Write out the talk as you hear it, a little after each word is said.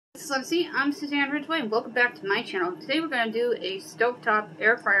Celebrity. I'm Suzanne Ridgway and welcome back to my channel. Today we're going to do a stovetop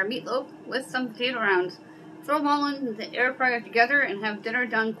air fryer meatloaf with some potato rounds. Throw them all in the air fryer together and have dinner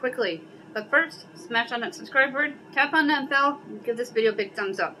done quickly. But first, smash on that subscribe button, tap on that bell, and give this video a big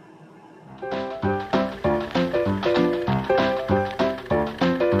thumbs up.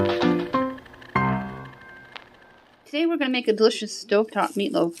 Today we're going to make a delicious stovetop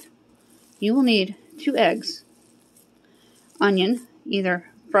meatloaf. You will need 2 eggs, onion, either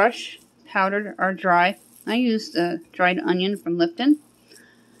fresh, powdered, or dry. I used the dried onion from Lipton.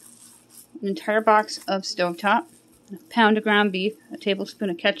 An entire box of stovetop, a pound of ground beef, a tablespoon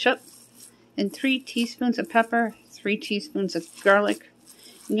of ketchup, and 3 teaspoons of pepper, 3 teaspoons of garlic.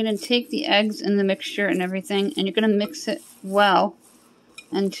 You're going to take the eggs and the mixture and everything, and you're going to mix it well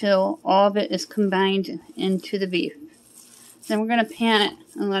until all of it is combined into the beef. Then we're going to pan it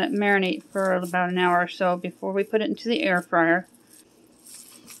and let it marinate for about an hour or so before we put it into the air fryer.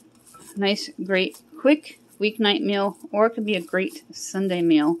 Nice, great, quick weeknight meal, or it could be a great Sunday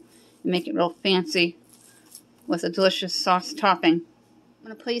meal and make it real fancy with a delicious sauce topping. I'm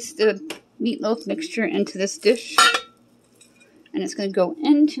going to place the meatloaf mixture into this dish, and it's going to go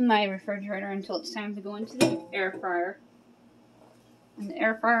into my refrigerator until it's time to go into the air fryer. In the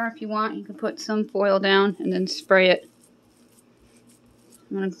air fryer, if you want, you can put some foil down and then spray it.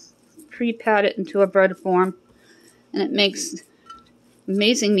 I'm going to pre-pat it into a bread form, and it makes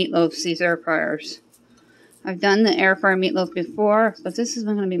amazing meatloafs, these air fryers. I've done the air fryer meatloaf before, but this is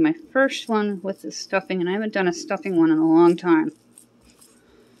going to be my first one with the stuffing, and I haven't done a stuffing one in a long time.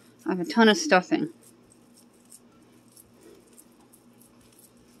 I have a ton of stuffing.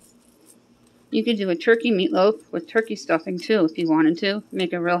 You could do a turkey meatloaf with turkey stuffing too if you wanted to.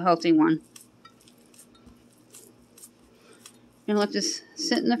 Make a real healthy one. I'm going to let this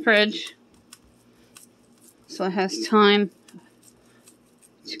sit in the fridge so it has time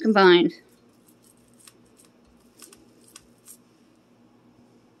to combine.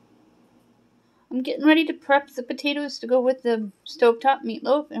 I'm getting ready to prep the potatoes to go with the stovetop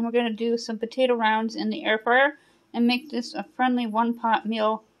meatloaf, and we're going to do some potato rounds in the air fryer and make this a friendly one-pot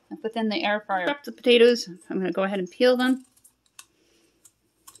meal within the air fryer. Prep the potatoes. I'm going to go ahead and peel them.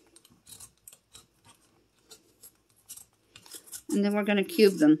 And then we're going to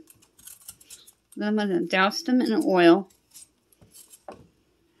cube them. Then I'm going to douse them in oil.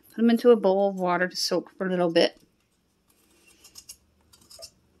 Put them into a bowl of water to soak for a little bit.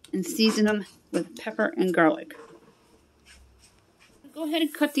 And season them with pepper and garlic. Go ahead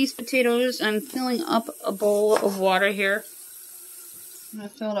and cut these potatoes. I'm filling up a bowl of water here. I'm going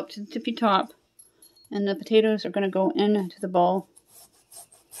to fill it up to the tippy top. And the potatoes are going to go into the bowl.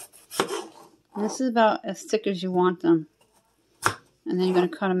 And this is about as thick as you want them. And then you're going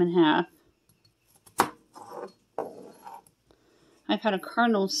to cut them in half. I've had a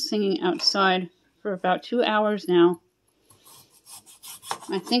cardinal singing outside for about 2 hours now.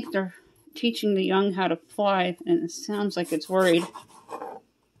 I think they're teaching the young how to fly, and it sounds like it's worried.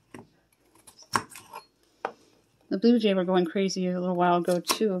 The blue jay were going crazy a little while ago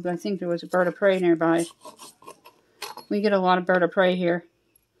too, but I think there was a bird of prey nearby. We get a lot of bird of prey here.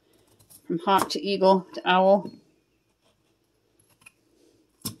 From hawk to eagle to owl.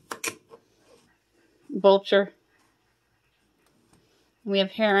 Vulture. We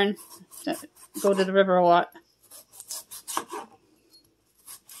have heron that go to the river a lot.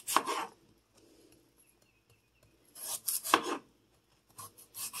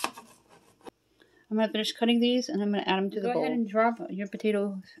 I'm going to finish cutting these, and I'm going to add them to the bowl. Go ahead and drop your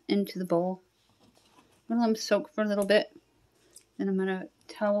potatoes into the bowl. I'm going to let them soak for a little bit. Then I'm going to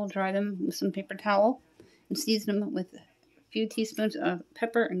towel dry them with some paper towel and season them with a few teaspoons of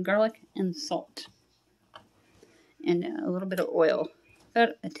pepper and garlic and salt. And a little bit of oil.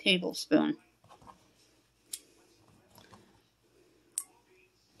 About a tablespoon.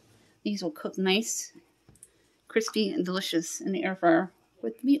 These will cook nice, crispy, and delicious in the air fryer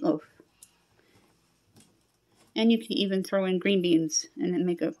with meatloaf. And you can even throw in green beans and then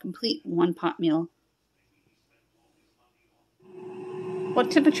make a complete one-pot meal. What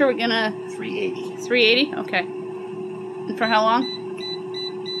temperature are we gonna? 380. 380? Okay. And for how long?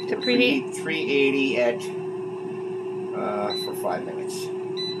 To preheat? 380 at for 5 minutes.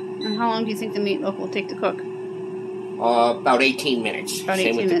 And how long do you think the meatloaf will take to cook? About 18 minutes. About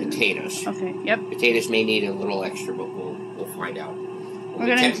Same 18 with minutes. the potatoes. Okay, yep. Potatoes may need a little extra, but we'll find out. We're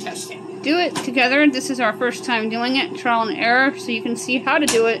going to do it together. This is our first time doing it, trial and error, so you can see how to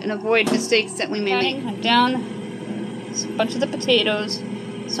do it and avoid mistakes that we may make. Down a bunch of the potatoes.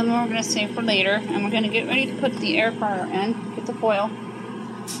 Some of them we're going to save for later, and we're going to get ready to put the air fryer in. Get the foil.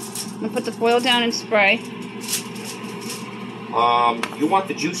 I'm going to put the foil down and spray. You want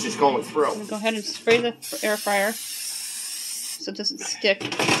the juices going through. I'm going to go ahead and spray the air fryer so it doesn't stick.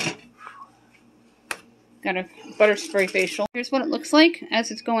 Got a butter spray facial. Here's what it looks like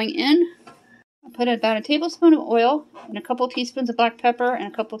as it's going in. I put about a tablespoon of oil and a couple teaspoons of black pepper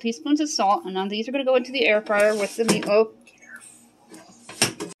and a couple teaspoons of salt. And now these are going to go into the air fryer with the meatloaf.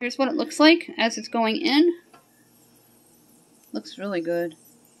 Here's what it looks like as it's going in. Looks really good.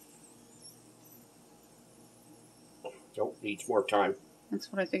 Oh, needs more time.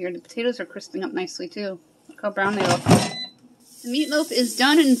 That's what I figured. The potatoes are crisping up nicely too. Look how brown they look. The meatloaf is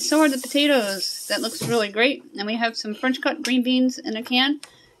done and so are the potatoes. That looks really great. And we have some French cut green beans in a can.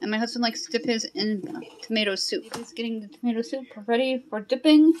 And my husband likes to dip his in tomato soup. He's getting the tomato soup ready for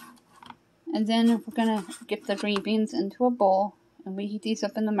dipping. And then we're going to get the green beans into a bowl. And we heat these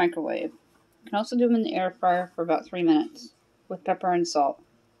up in the microwave. You can also do them in the air fryer for about 3 minutes with pepper and salt.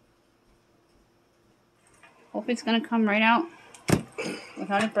 Hope it's going to come right out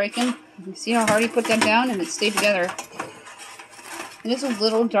without it breaking. You see how hard he put that down and it stayed together. It is a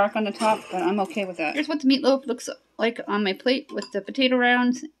little dark on the top, but I'm okay with that. Here's what the meatloaf looks like on my plate with the potato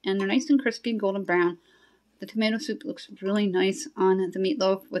rounds, and they're nice and crispy golden brown. The tomato soup looks really nice on the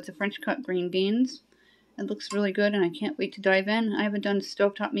meatloaf with the French cut green beans. It looks really good, and I can't wait to dive in. I haven't done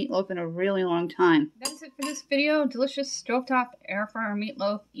stovetop meatloaf in a really long time. That's it for this video. Delicious stovetop air fryer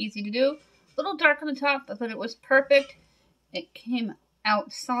meatloaf, easy to do. A little dark on the top, but it was perfect. It came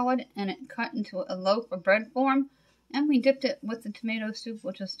out solid, and it cut into a loaf of bread form. And we dipped it with the tomato soup,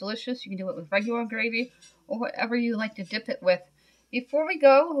 which is delicious. You can do it with regular gravy or whatever you like to dip it with. Before we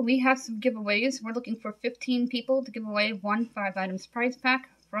go, we have some giveaways. We're looking for 15 people to give away one 5 items prize pack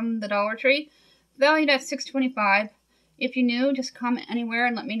from the Dollar Tree, valued at $6.25. If you're new, just comment anywhere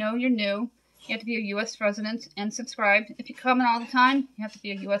and let me know you're new. You have to be a U.S. resident and subscribed. If you comment all the time, you have to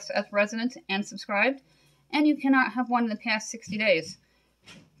be a U.S. resident and subscribed. And you cannot have one in the past 60 days.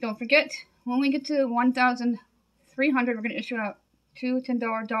 Don't forget, when we get to 1,300, we're going to issue out 2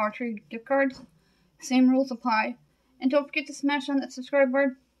 $10 Dollar Tree gift cards. Same rules apply. And don't forget to smash on that subscribe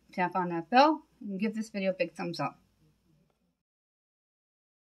button, tap on that bell, and give this video a big thumbs up.